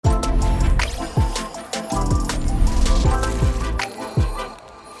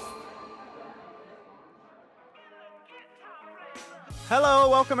Hello,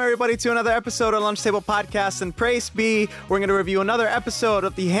 welcome everybody to another episode of Lunch Table Podcast, and praise be, we're going to review another episode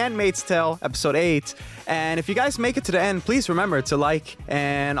of The Handmaid's Tale, episode 8. And if you guys make it to the end, please remember to like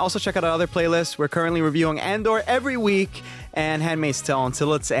and also check out our other playlists. We're currently reviewing Andor every week and Handmaid's Tale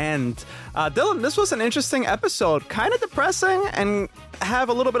until its end. Dylan, this was an interesting episode, kind of depressing and have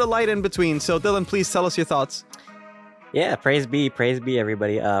a little bit of light in between. So Dylan, please tell us your thoughts. Yeah, praise be,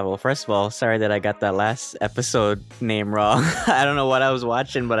 everybody. Well, first of all, sorry that I got that last episode name wrong. I don't know what I was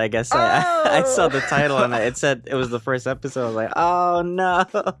watching, but I guess I saw the title and it said it was the first episode. I was like, oh no.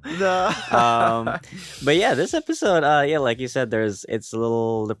 But yeah, this episode, like you said, it's a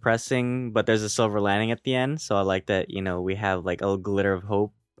little depressing, but there's a silver lining at the end. So I like that, we have like a glitter of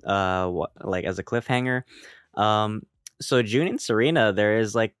hope, like as a cliffhanger. So June and Serena, there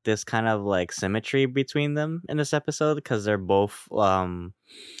is like this kind of like symmetry between them in this episode because they're both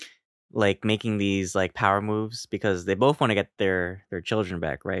like making these like power moves because they both want to get their children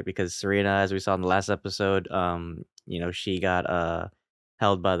back, right? Because Serena, as we saw in the last episode, she got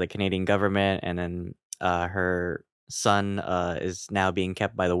held by the Canadian government, and then her son is now being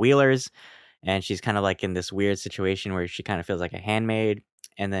kept by the Wheelers, and she's kind of like in this weird situation where she kind of feels like a handmaid.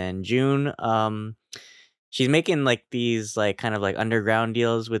 And then June, she's making like these like kind of like underground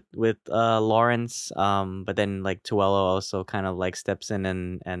deals with Lawrence, but then like Tuello also kind of like steps in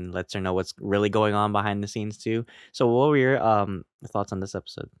and lets her know what's really going on behind the scenes too. So what were your thoughts on this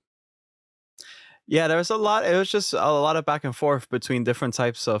episode? Yeah, there was a lot. It was just a lot of back and forth between different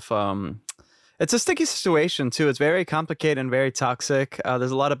types of. It's a sticky situation too. It's very complicated and very toxic.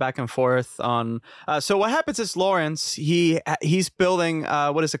 There's a lot of back and forth on. So what happens is Lawrence, he's building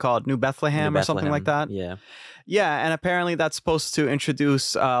what is it called, New Bethlehem or something like that. Yeah, and apparently that's supposed to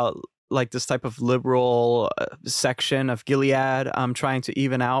introduce like this type of liberal section of Gilead, trying to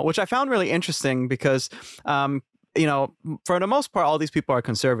even out, which I found really interesting because. For the most part, all these people are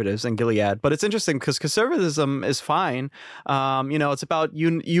conservatives in Gilead, but it's interesting because conservatism is fine. It's about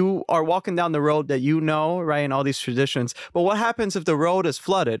you are walking down the road that right, and all these traditions. But what happens if the road is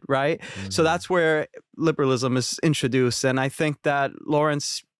flooded, right? Mm-hmm. So that's where liberalism is introduced. And I think that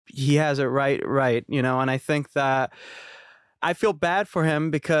Lawrence, he has it right, and I think that I feel bad for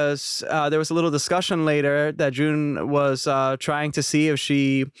him because there was a little discussion later that June was trying to see if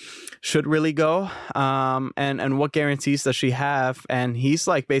she should really go and what guarantees does she have. And he's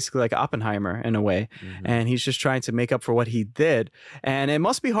like basically like Oppenheimer in a way. Mm-hmm. And he's just trying to make up for what he did. And it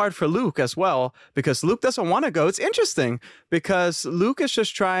must be hard for Luke as well because Luke doesn't want to go. It's interesting because Luke is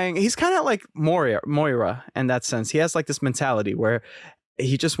just trying. He's kind of like Moira in that sense. He has like this mentality where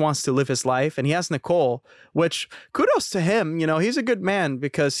he just wants to live his life, and he has Nicole, which kudos to him. He's a good man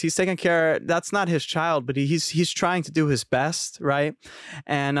because he's taking care. That's not his child, but he's trying to do his best, right?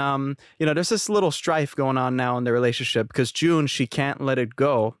 And there's this little strife going on now in the relationship because June, she can't let it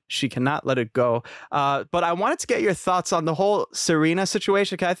go. She cannot let it go. But I wanted to get your thoughts on the whole Serena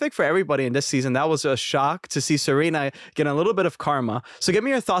situation. I think for everybody in this season, that was a shock to see Serena get a little bit of karma. So give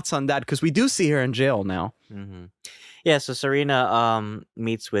me your thoughts on that because we do see her in jail now. Mm-hmm. Yeah, so Serena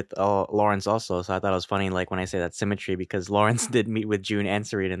meets with Lawrence also, so I thought it was funny, like when I say that symmetry, because Lawrence did meet with June and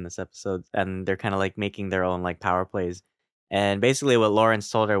Serena in this episode, and they're kind of like making their own like power plays. And basically what Lawrence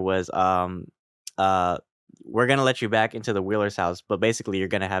told her was, we're gonna let you back into the Wheeler's house, but basically you're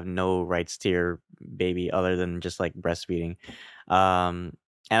gonna have no rights to your baby other than just like breastfeeding. And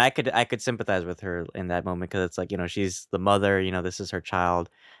I could sympathize with her in that moment because it's like, she's the mother, this is her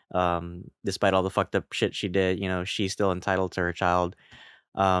child. Despite all the fucked up shit she did, she's still entitled to her child.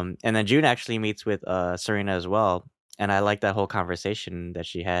 And then June actually meets with Serena as well. And I like that whole conversation that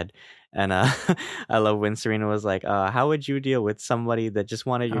she had. And I love when Serena was like, how would you deal with somebody that just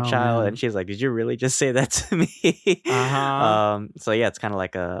wanted your child? Man. And she's like, did you really just say that to me? Uh-huh. So yeah, it's kind of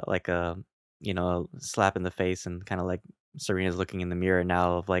like a slap in the face, and kind of like Serena's looking in the mirror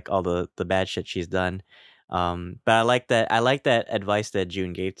now of like all the bad shit she's done. But I like that advice that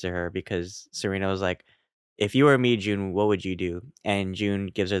June gave to her, because Serena was like, if you were me, June, what would you do? And June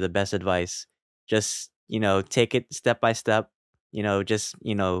gives her the best advice. Just, take it step by step, just,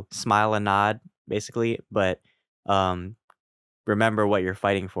 smile and nod basically, but remember what you're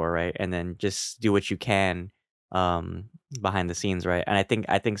fighting for, right? And then just do what you can behind the scenes, right? And I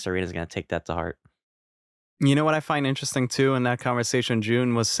think Serena's going to take that to heart. You know what I find interesting too in that conversation,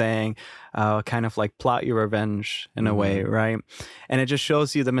 June was saying kind of like plot your revenge in a way, right? And it just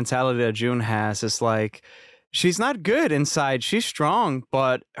shows you the mentality that June has. It's like she's not good inside. She's strong,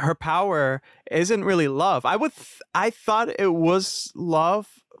 but her power isn't really love. I thought it was love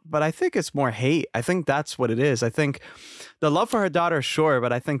but I think it's more hate. I think that's what it is. I think the love for her daughter, sure,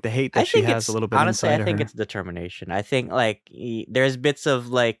 but I think the hate I that she think has a it's little bit honestly, I inside of think her. it's determination. I think like there's bits of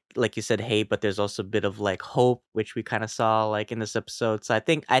like you said, hate, but there's also a bit of like hope, which we kind of saw like in this episode. So I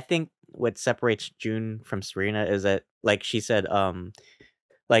think what separates June from Serena is that, like she said,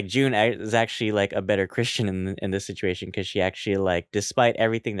 like June is actually like a better Christian in this situation, because she actually, like, despite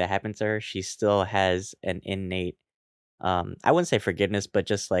everything that happened to her, she still has an innate, I wouldn't say forgiveness, but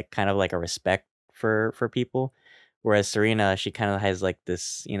just like kind of like a respect for people. Whereas Serena, she kind of has like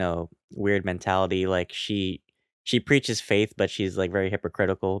this, weird mentality. Like she preaches faith, but she's like very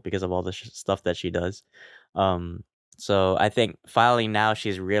hypocritical because of all the stuff that she does. Um, so I think finally now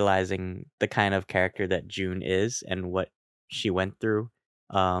she's realizing the kind of character that June is and what she went through,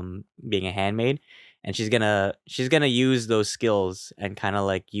 being a handmaid, and she's gonna use those skills and kind of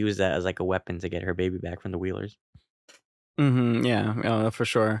like use that as like a weapon to get her baby back from the Wheelers. Yeah, for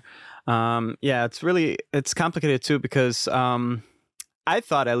sure. Yeah, it's complicated too because I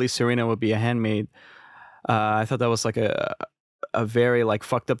thought at least Serena would be a handmaid. I thought that was like a very like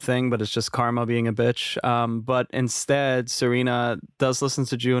fucked up thing, but it's just karma being a bitch. But instead, Serena does listen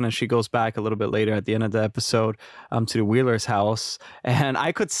to June, and she goes back a little bit later at the end of the episode, to the Wheeler's house, and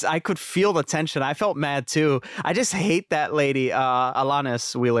I could feel the tension. I felt mad too. I just hate that lady,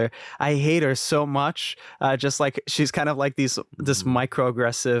 Alanis Wheeler. I hate her so much. Just like she's kind of like this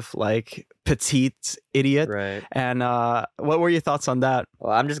microaggressive, like petite idiot. Right. And what were your thoughts on that?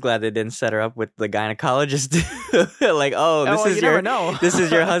 Well, I'm just glad they didn't set her up with the gynecologist. Like, oh, You never know. this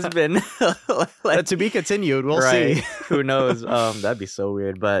is your husband. Like, To be continued. We'll right. see. Who knows? That'd be so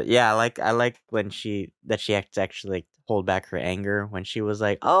weird. But yeah, I like when she had to actually like hold back her anger when she was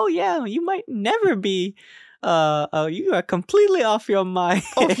like, "Oh yeah, you might never be. You are completely off your mind."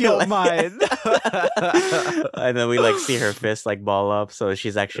 Off your Like- mind. And then we like see her fist like ball up, so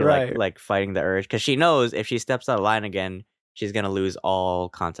she's actually Right. like fighting the urge, because she knows if she steps out of line again, she's gonna lose all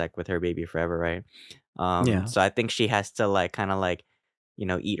contact with her baby forever, right? Yeah. So I think she has to like kind of like,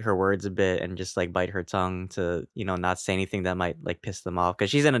 eat her words a bit and just like bite her tongue to, not say anything that might like piss them off, because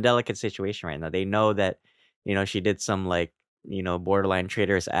she's in a delicate situation right now. They know that, she did some like, borderline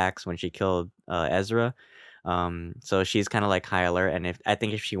traitorous acts when she killed Ezra. So she's kind of like high alert, and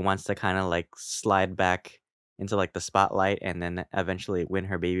if she wants to kind of like slide back into like the spotlight and then eventually win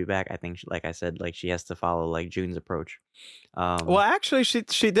her baby back, I think, like I said, like she has to follow like June's approach. Well, actually, she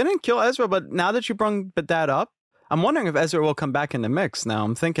didn't kill Ezra, but now that you brought that up, I'm wondering if Ezra will come back in the mix. Now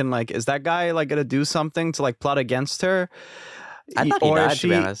I'm thinking, like, is that guy like gonna do something to like plot against her? I thought he Or died, is to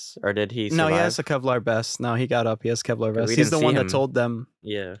be honest, or did he No, survive? he has a Kevlar vest. No, he got up. He has Kevlar vest. we He's didn't the see one him. that told them.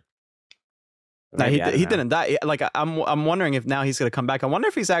 Yeah. No, Maybe, I don't he know. didn't die. Like I'm wondering if now he's gonna come back. I wonder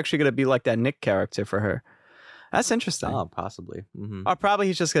if he's actually gonna be like that Nick character for her. That's interesting. Oh, possibly. Or probably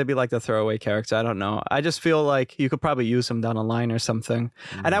he's just gonna be like the throwaway character. I don't know. I just feel like you could probably use him down the line or something.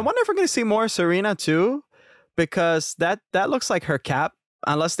 And I wonder if we're gonna see more Serena too, because that looks like her cap.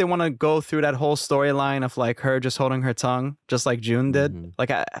 Unless they want to go through that whole storyline of like her just holding her tongue, just like June did. Mhm.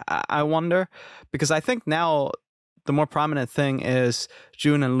 Like I wonder, because I think now the more prominent thing is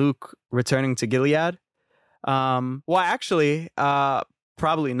June and Luke returning to Gilead. Well, actually,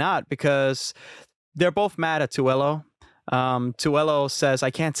 probably not, because they're both mad at Tuello. Tuello says,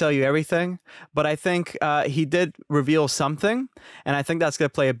 "I can't tell you everything," but I think he did reveal something, and I think that's going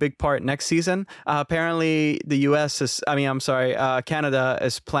to play a big part next season. Apparently, the Canada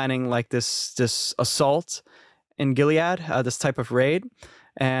is planning like this assault in Gilead, this type of raid,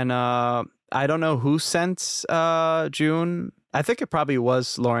 and I don't know who sent June. I think it probably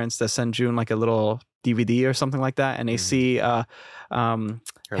was Lawrence that sent June like a little DVD or something like that, and they see Her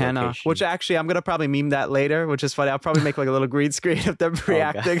Hannah, location. which actually I'm gonna probably meme that later, which is funny. I'll probably make like a little green screen of them God.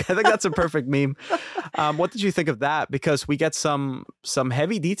 reacting. I think that's a perfect meme. What did you think of that? Because we get some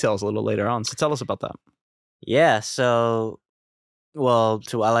heavy details a little later on. So tell us about that. Yeah, so I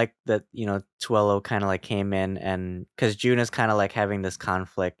like that, Tuello kind of like came in, and because June is kind of like having this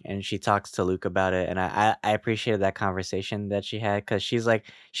conflict, and she talks to Luke about it, and I appreciated that conversation that she had, because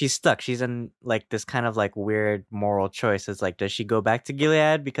she's stuck. She's in like this kind of like weird moral choice. It's like, does she go back to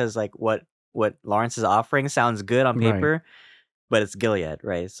Gilead because like what Lawrence is offering sounds good on Right. paper, but it's Gilead,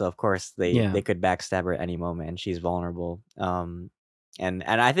 right? So of course Yeah. they could backstab her at any moment, and she's vulnerable. And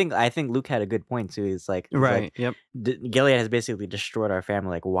I think Luke had a good point too. It's like, Right. Yep. Gilead has basically destroyed our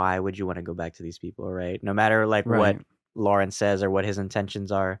family. Like, why would you want to go back to these people, right? No matter like Right. what Lawrence says or what his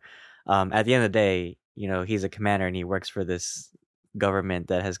intentions are, at the end of the day, he's a commander and he works for this government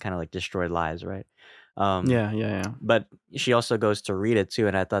that has kind of like destroyed lives, right? Yeah. But she also goes to Rita too,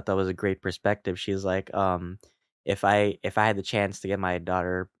 and I thought that was a great perspective. She's like, if I had the chance to get my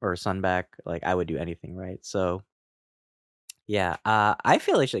daughter or son back, like I would do anything, right? So yeah, I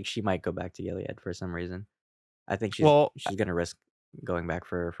feel like she might go back to Gilead for some reason. I think Well, she's gonna risk going back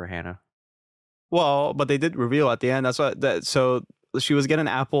for Hannah. but they did reveal at the end. That's what that. So she was getting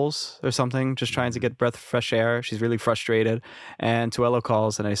apples or something, just trying to Mhm. get breath of fresh air. She's really frustrated, and Tuello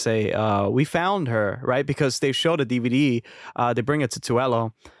calls and I say, "We found her, right?" Because they showed a DVD. They bring it to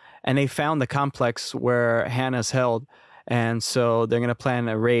Tuello, and they found the complex where Hannah's held. And so they're gonna plan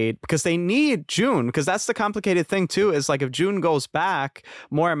a raid because they need June. Because that's the complicated thing too. Is like if June goes back,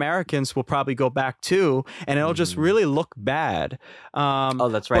 more Americans will probably go back too, and it'll just Mhm. really look bad. Oh,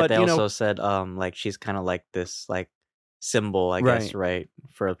 that's right. But They also said like she's kind of like this like symbol, I guess, right. right,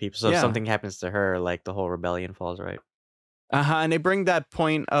 for people. So if Yeah. something happens to her, like the whole rebellion falls, right? And they bring that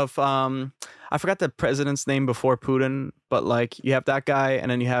point of I forgot the president's name before Putin, but like you have that guy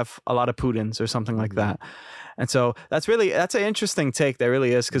and then you have a lot of Putins or something like Mhm. that. And so that's an interesting take. That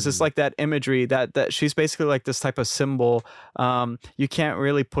really is because it's Mhm. like that imagery that she's basically like this type of symbol. You can't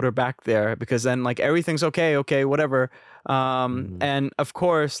really put her back there because then like everything's okay, whatever. Mhm. And of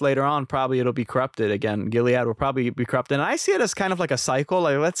course later on probably it'll be corrupted again. Gilead will probably be corrupted. And I see it as kind of like a cycle.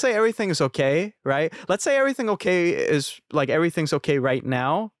 Like let's say everything is okay, right? Let's say everything's okay right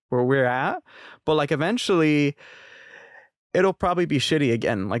now where we're at, but like eventually it'll probably be shitty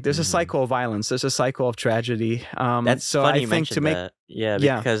again. Like there's a Mhm. cycle of violence, there's a cycle of tragedy. That's So I funny you think to mentioned make that. Yeah,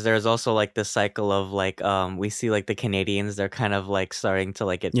 yeah, because there's also like this cycle of like we see like the Canadians, they're kind of like starting to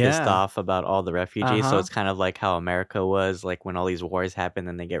like get pissed yeah, off about all the refugees. So uh-huh, it's kind of like how America was like when all these wars happen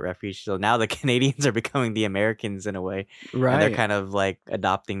and they get refugees. So now the Canadians are becoming the Americans in a way. And they're right. kind of like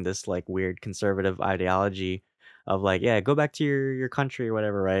adopting this like weird conservative ideology of like, yeah, go back to your country or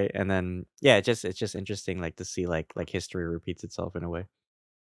whatever, right? And then yeah, it's just interesting like to see like history repeats itself in a way.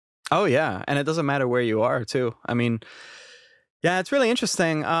 Oh yeah, and it doesn't matter where you are too. I mean, yeah, it's really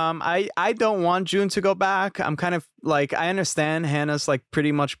interesting. I don't want June to go back. I'm kind of like I understand Hannah's like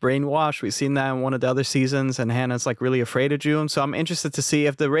pretty much brainwashed. We've seen that in one of the other seasons, and Hannah's like really afraid of June. So I'm interested to see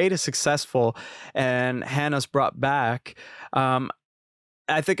if the raid is successful and Hannah's brought back. Um,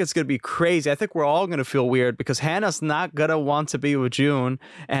 I think it's going to be crazy. I think we're all going to feel weird because Hannah's not going to want to be with June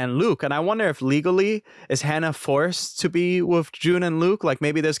and Luke. And I wonder if legally is Hannah forced to be with June and Luke? Like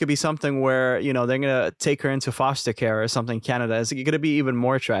maybe there's going to be something where, they're going to take her into foster care or something in Canada. Is it going to be even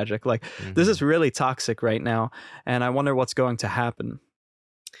more tragic? Like this is Mhm. really toxic right now. And I wonder what's going to happen.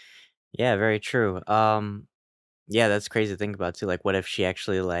 Yeah, very true. Yeah, that's crazy to think about too. Like, what if she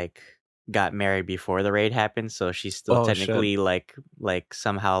actually like got married before the raid happened? So she's still Oh, shit. technically like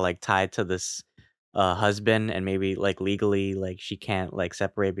somehow like tied to this husband, and maybe like legally like she can't like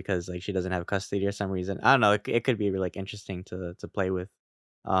separate because like she doesn't have custody or some reason. I don't know. It could be like interesting to play with.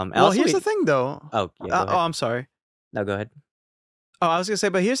 And Well, also here's the we. thing, though. Oh yeah, go ahead. I'm sorry. No, go ahead. Oh, I was gonna say,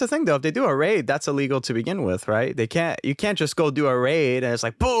 but here's the thing though, if they do a raid, that's illegal to begin with, right? You can't just go do a raid and it's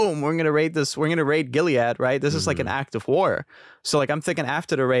like, boom, we're gonna raid Gilead, right? This is like an Mm-hmm. act of war. So like I'm thinking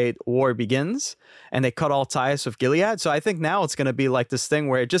after the raid, war begins and they cut all ties with Gilead. So I think now it's gonna be like this thing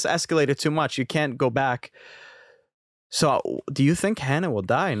where it just escalated too much. You can't go back. So do you think Hannah will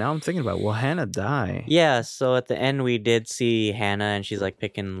die? Now I'm thinking about will Hannah die? Yeah, so at the end we did see Hannah and she's like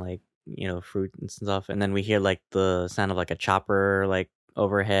picking like, fruit and stuff, and then we hear like the sound of like a chopper like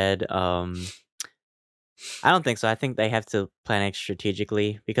overhead. I don't think so. I think they have to plan it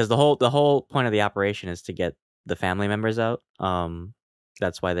strategically because the whole point of the operation is to get the family members out.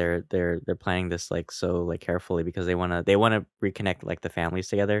 That's why they're planning this like so like carefully because they wanna reconnect like the families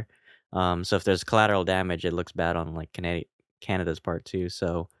together. So if there's collateral damage, it looks bad on like Canada's part too.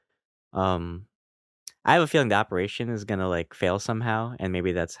 So um I have a feeling the operation is gonna like fail somehow, and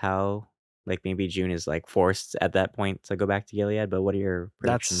maybe that's how like maybe June is like forced at that point to go back to Gilead. But what are your That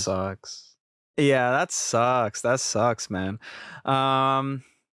predictions? sucks. Yeah, that sucks. That sucks, man. Um,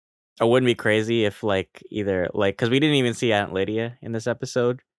 It wouldn't be crazy if like either like because we didn't even see Aunt Lydia in this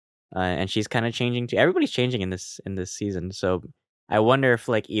episode, and she's kind of changing too. Everybody's changing in this season, so I wonder if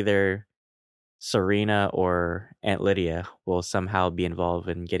like either Serena or Aunt Lydia will somehow be involved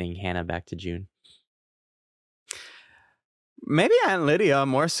in getting Hannah back to June. maybe Aunt Lydia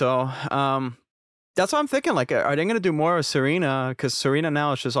more so. That's what I'm thinking. Like, are they going to do more with Serena? Because Serena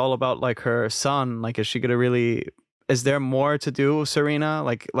now is just all about like her son. Like, is she going to really? Is there more to do with Serena?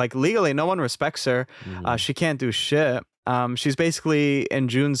 Like legally, no one respects her. Hmm. She can't do shit. She's basically in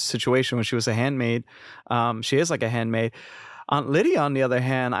June's situation when she was a handmaid. She is like a handmaid. Aunt Lydia, on the other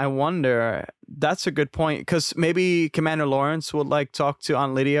hand, I wonder. That's a good point because maybe Commander Lawrence would like talk to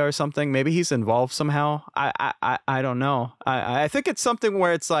Aunt Lydia or something. Maybe he's involved somehow. I don't know. I think it's something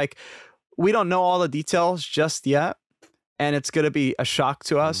where it's like we don't know all the details just yet, and it's going to be a shock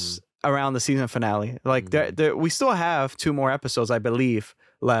to us around the season finale. Like we still have 2 more episodes, I believe,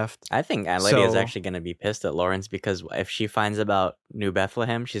 left. I think Aunt Lydia is actually going to be pissed at Lawrence, because if she finds about New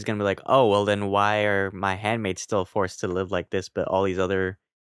Bethlehem, she's going to be like, oh, well, then why are my handmaids still forced to live like this, but all these other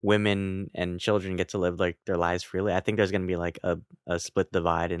women and children get to live like their lives freely? I think there's going to be like a split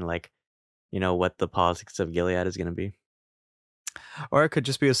divide in like, what the politics of Gilead is going to be. Or it could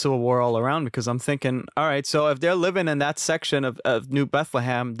just be a civil war all around, because I'm thinking, all right, so if they're living in that section of New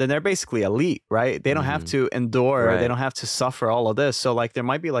Bethlehem, then they're basically elite, right? They don't have to endure, they don't have to suffer all of this. So like there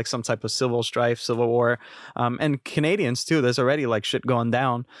might be like some type of civil strife, civil war. And Canadians too, there's already like shit going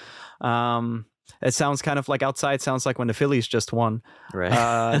down. It sounds kind of like outside sounds like when the Phillies just won. Right.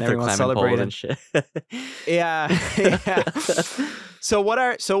 And everyone's celebrating. And shit. Yeah.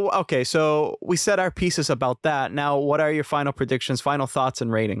 So we said our pieces about that. Now, what are your final predictions, final thoughts,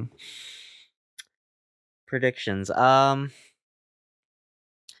 and rating? Predictions. I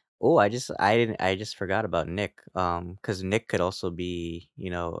just forgot about Nick. Because Nick could also be,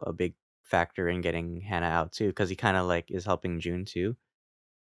 a big factor in getting Hannah out too, because he kind of like is helping June too.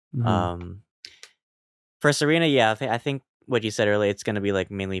 For Serena, yeah, I think what you said earlier, it's going to be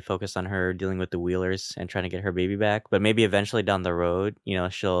like mainly focused on her dealing with the Wheelers and trying to get her baby back. But maybe eventually down the road,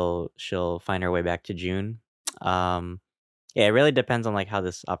 she'll find her way back to June. Yeah, it really depends on like how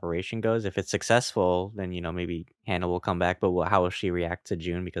this operation goes. If it's successful, then maybe Hannah will come back. But how will she react to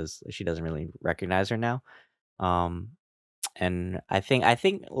June, because she doesn't really recognize her now? And I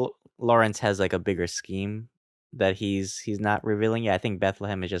think Lawrence has like a bigger scheme that he's not revealing yet. I think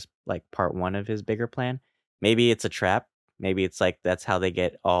Bethlehem is just like part 1 of his bigger plan. Maybe it's a trap. Maybe it's like that's how they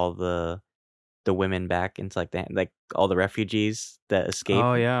get all the women back into like all the refugees that escape.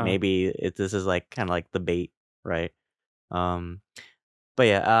 Oh yeah. Maybe this is like kind of like the bait, right? But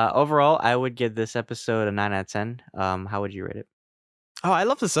yeah. Overall, I would give this episode a 9 out of 10. How would you rate it? Oh, I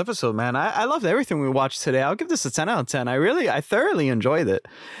love this episode, man. I loved everything we watched today. I'll give this a 10 out of 10. I thoroughly enjoyed it,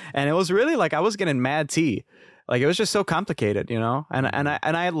 and it was really like I was getting mad tea. Like it was just so complicated, and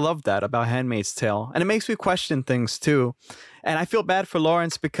I love that about Handmaid's Tale, and it makes me question things too. And I feel bad for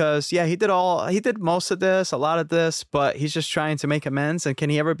Lawrence because he did most of this, a lot of this, but he's just trying to make amends. And can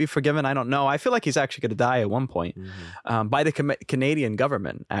he ever be forgiven? I don't know. I feel like he's actually going to die at one point by the Canadian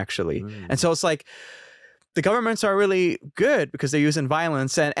government, actually. And so it's like the governments are really good because they're using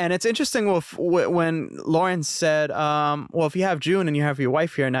violence. And it's interesting when Lawrence said, well, if you have June and you have your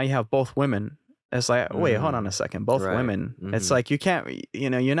wife here, now you have both women. It's like, wait, hold on a second. Both women. It's like you can't,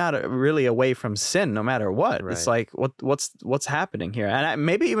 you're not really away from sin no matter what. It's like, what's happening here? And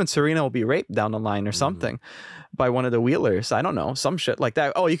maybe even Serena will be raped down the line or something by one of the Wheelers. I don't know, some shit like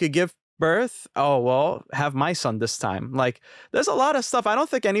that. Oh, you could give birth. Oh, well, have my son this time. Like, there's a lot of stuff. I don't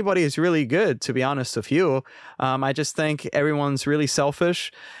think anybody is really good, to be honest with you. I just think everyone's really selfish,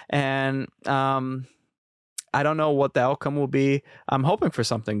 and I don't know what the outcome will be. I'm hoping for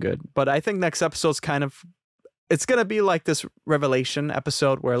something good, but I think next episode's it's going to be like this revelation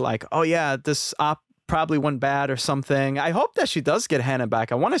episode where like, oh yeah, this op probably went bad or something. I hope that she does get Hannah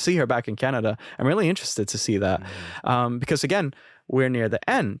back. I want to see her back in Canada. I'm really interested to see that because again, we're near the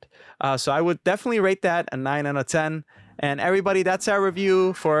end. So I would definitely rate that a 9 out of 10. And everybody, that's our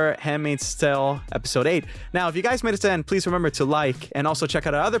review for Handmaid's Tale episode 8. Now, if you guys made it to the end, please remember to like and also check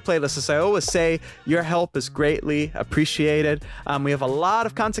out our other playlists. As I always say, your help is greatly appreciated. We have a lot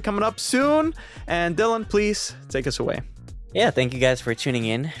of content coming up soon. And Dylan, please take us away. Yeah, thank you guys for tuning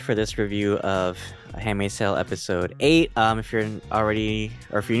in for this review of Handmaid's Tale episode 8. If you're new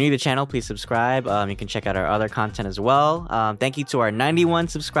to the channel, please subscribe. You can check out our other content as well. Thank you to our 91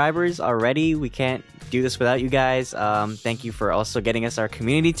 subscribers already. We can't do this without you guys. Thank you for also getting us our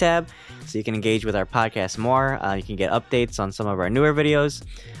community tab so you can engage with our podcast more. You can get updates on some of our newer videos.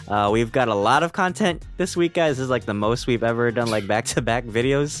 We've got a lot of content this week, guys. This is like the most we've ever done, like back-to-back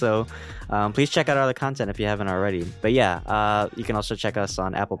videos. So please check out our other content if you haven't already. But yeah, you can also check us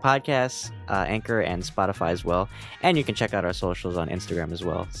on Apple Podcasts, Anchor, and Spotify as well. And you can check out our socials on Instagram as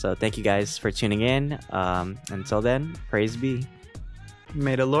well. So thank you guys for tuning in. Until then, praise be.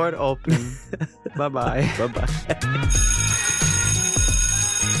 May the Lord open. Bye-bye. Bye-bye.